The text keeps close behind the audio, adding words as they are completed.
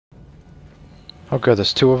Oh good,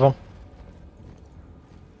 there's two of them.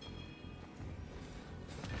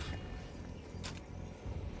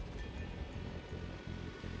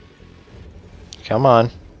 Come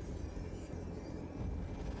on.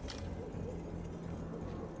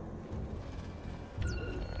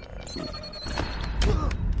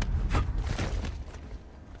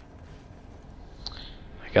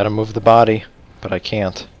 I gotta move the body, but I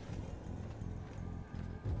can't.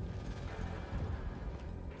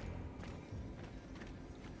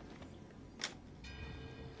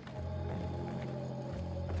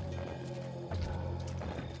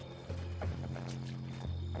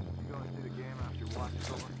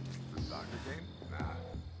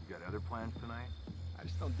 Plans tonight? I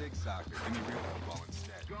just don't dig soccer. Give me real football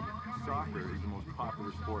instead. Soccer is the most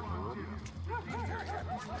popular sport in the world. I'm very happy.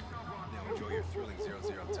 Now enjoy your thrilling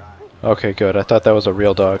 0-0 tie. Okay, good. I thought that was a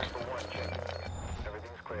real dog.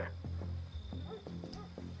 Everything's clear.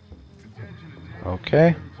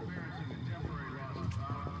 Okay.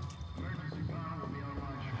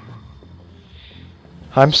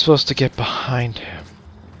 I'm supposed to get behind him.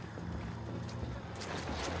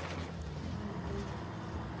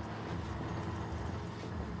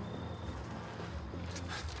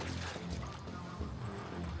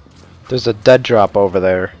 There's a dead drop over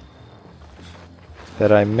there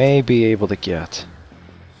that I may be able to get.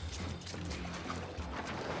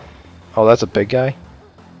 Oh, that's a big guy?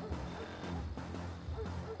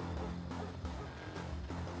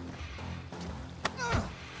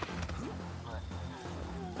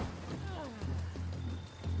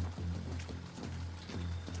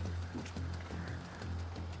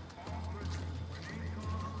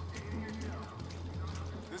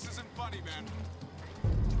 This isn't funny, man.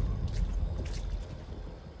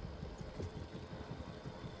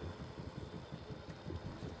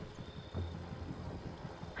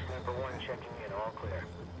 Checking in, all clear.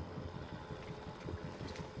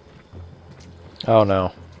 Oh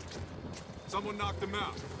no. Someone knocked him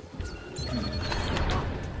out.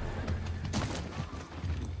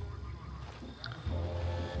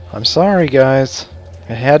 I'm sorry, guys.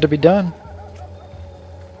 It had to be done.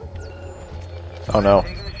 Oh no.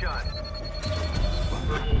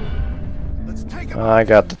 I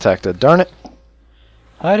got detected. Darn it.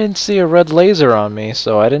 I didn't see a red laser on me,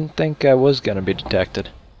 so I didn't think I was gonna be detected.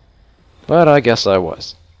 But I guess I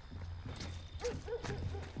was.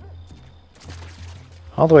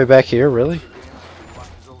 All the way back here, really?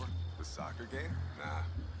 The soccer game? Nah.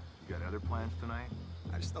 You got other plans tonight?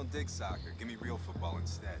 I just don't dig soccer. Give me real football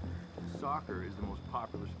instead. Soccer is the most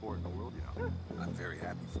popular sport in the world, you know. I'm very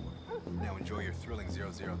happy for it. Now enjoy your thrilling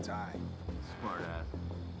 0-0 tie. Smart ass.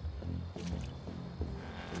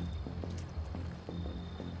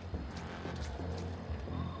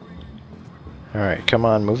 Alright, come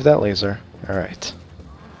on, move that laser. Alright.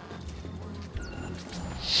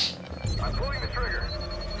 I'm pulling the trigger.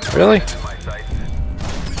 Really? In my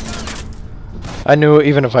sights. I knew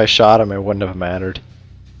even if I shot him, it wouldn't have mattered.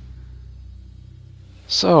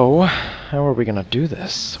 So, how are we gonna do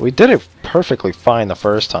this? We did it perfectly fine the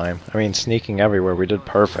first time. I mean, sneaking everywhere, we did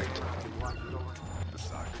perfect. The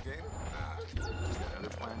soccer game? Nah. You got other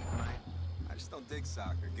plans tonight? I just don't dig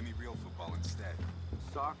soccer. Give me real football instead.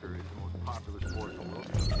 Soccer is the most popular sport in the world.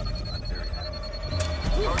 I'm very happy.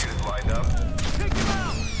 Target is lined up. Take him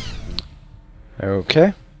out!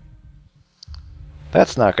 Okay.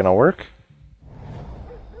 That's not gonna work.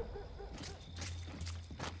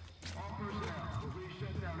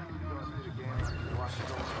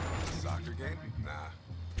 Soccer game? Nah.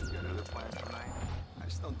 You got other plans tonight? I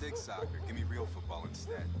just don't dig soccer. Give me real football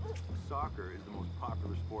instead. Soccer is the most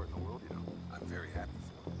popular sport in the world, you know. I'm very happy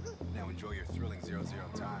for it. Now enjoy your thrilling 0-0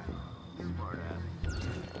 tie. Smart ass.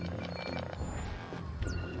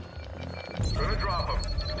 Gonna drop him.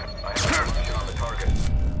 I have a position on the target.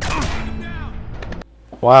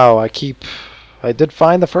 Wow, I did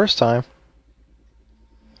fine the first time.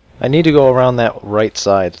 I need to go around that right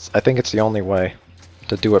side. I think it's the only way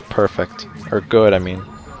to do it perfect. Or good, I mean.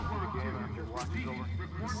 Soccer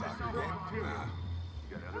game? Nah.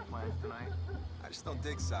 You got other plans tonight? I just don't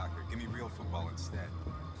dig soccer. Give me real football instead.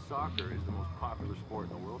 Soccer is the most popular sport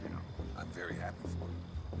in the world, you know. I'm very happy for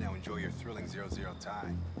it. Now enjoy your thrilling 0-0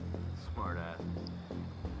 tie. Smart ass.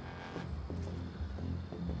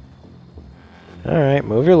 Alright,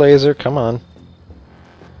 move your laser, come on.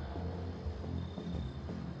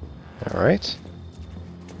 Alright.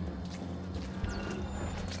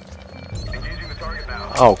 Engaging the target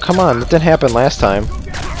now. Oh, come on, that didn't happen last time.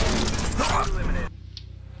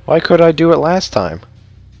 Why could I do it last time?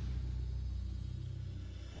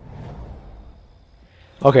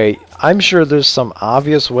 Okay, I'm sure there's some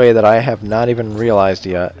obvious way that I have not even realized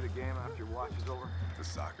yet. The game after watch is over.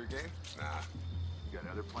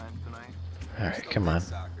 Alright, come on.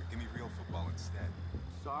 Soccer. Give me real football instead.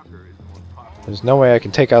 Soccer is the most popular. There's no way I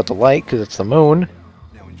can take out the light because it's the moon.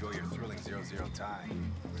 Now enjoy your thrilling 0-0 tie.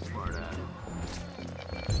 Smart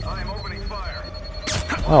ass. I am opening fire.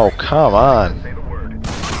 Oh, come on. Say the word.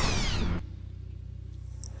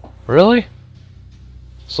 Really?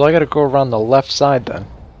 So I gotta go around the left side then.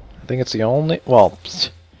 I think it's the only... Well,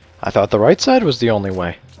 I thought the right side was the only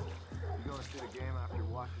way. You gonna see the game after your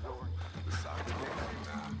watch is over? The soccer game?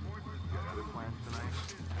 Nah. Got other plans tonight?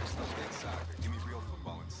 I just don't dig soccer. Give me real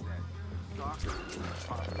football instead. Soccer is the most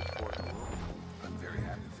popular sport in the world. I'm very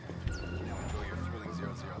happy for you. Now enjoy your thrilling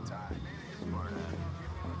 0-0 tie. Smart ass.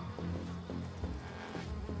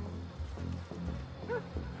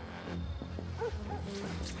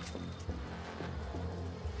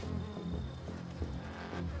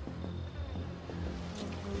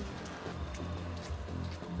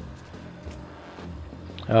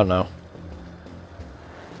 Oh no.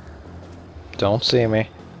 Don't see me.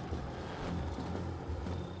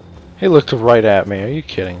 He looked right at me. Are you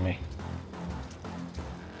kidding me?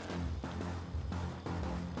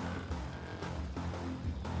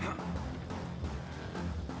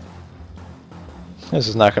 This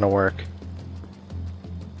is not going to work.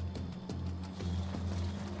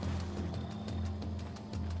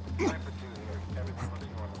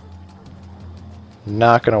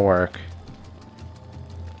 Not going to work.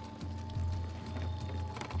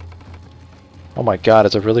 Oh my god,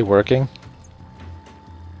 is it really working?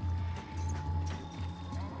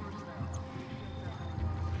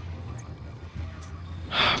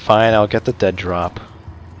 Fine, I'll get the dead drop.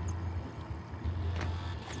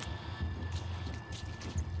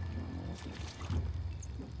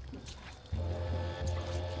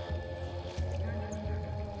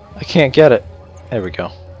 I can't get it. There we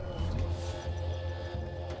go.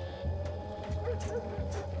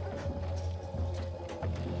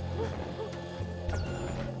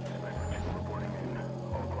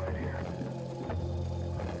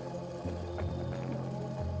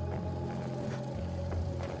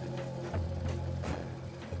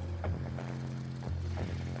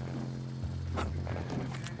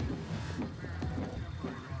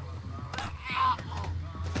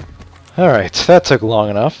 Alright, that took long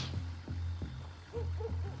enough.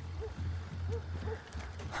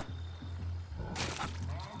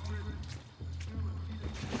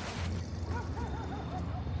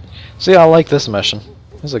 See, I like this mission.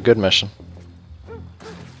 This is a good mission. Don't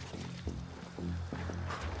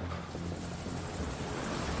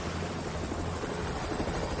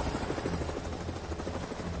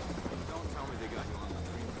tell me they got you on the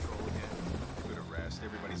train patrol again. Good arrest.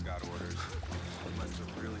 Everybody's got orders. Unless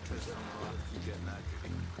they're really pissed on the rock, keep getting that. You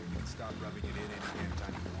can stop rubbing it in any damn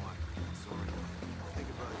time you want. I'm sorry. Think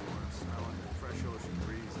about it when I'm smelling fresh ocean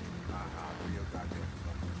breeze. Haha, real goddamn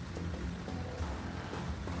fun.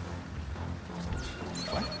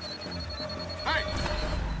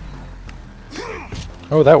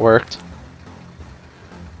 Oh, that worked.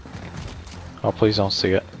 Oh, please don't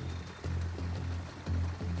see it.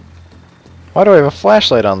 Why do I have a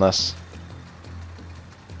flashlight on this?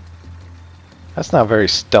 That's not very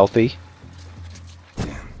stealthy.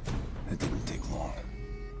 Damn, that didn't take long.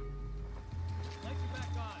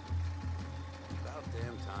 About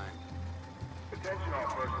damn time. Attention all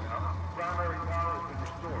personnel. Primary power has been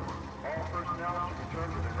restored. All personnel should return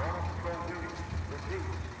to their normal patrol duties. Repeat,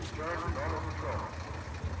 return to normal patrol.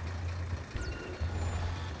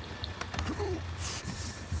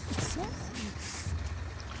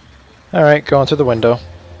 Alright, going through the window.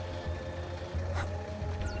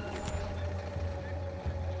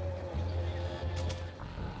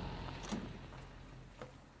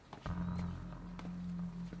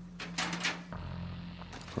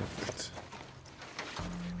 Perfect.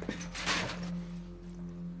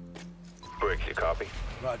 Bricks, you copy?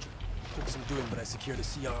 Roger. Took some doing, but I secured a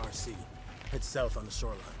CRRC. Head south on the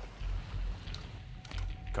shoreline.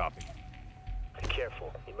 Copy. Be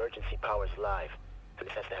careful. Emergency power's live. This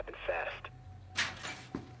has to happen fast.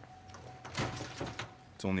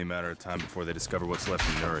 It's only a matter of time before they discover what's left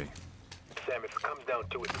in Nuri. Sam, if it comes down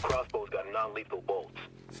to it, the crossbow's got non-lethal bolts.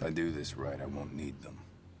 If I do this right, I won't need them.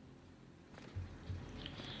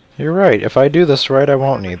 You're right. If I do this right, I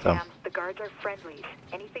won't need them. Sam, the guards are friendlies.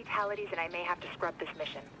 Any fatalities and I may have to scrub this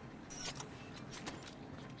mission.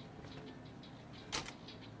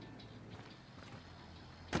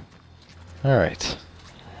 Alright.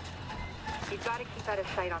 You've got to keep out of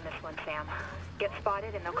sight on this one, Sam. Get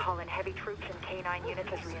spotted and they'll call in heavy troops and K-9 units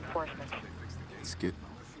as reinforcements. Skip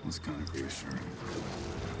is kind of reassuring.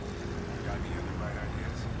 Got any other bright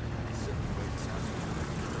ideas?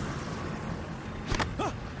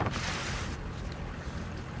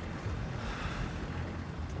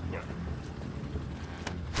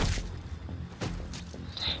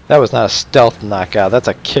 That was not a stealth knockout, that's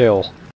a kill.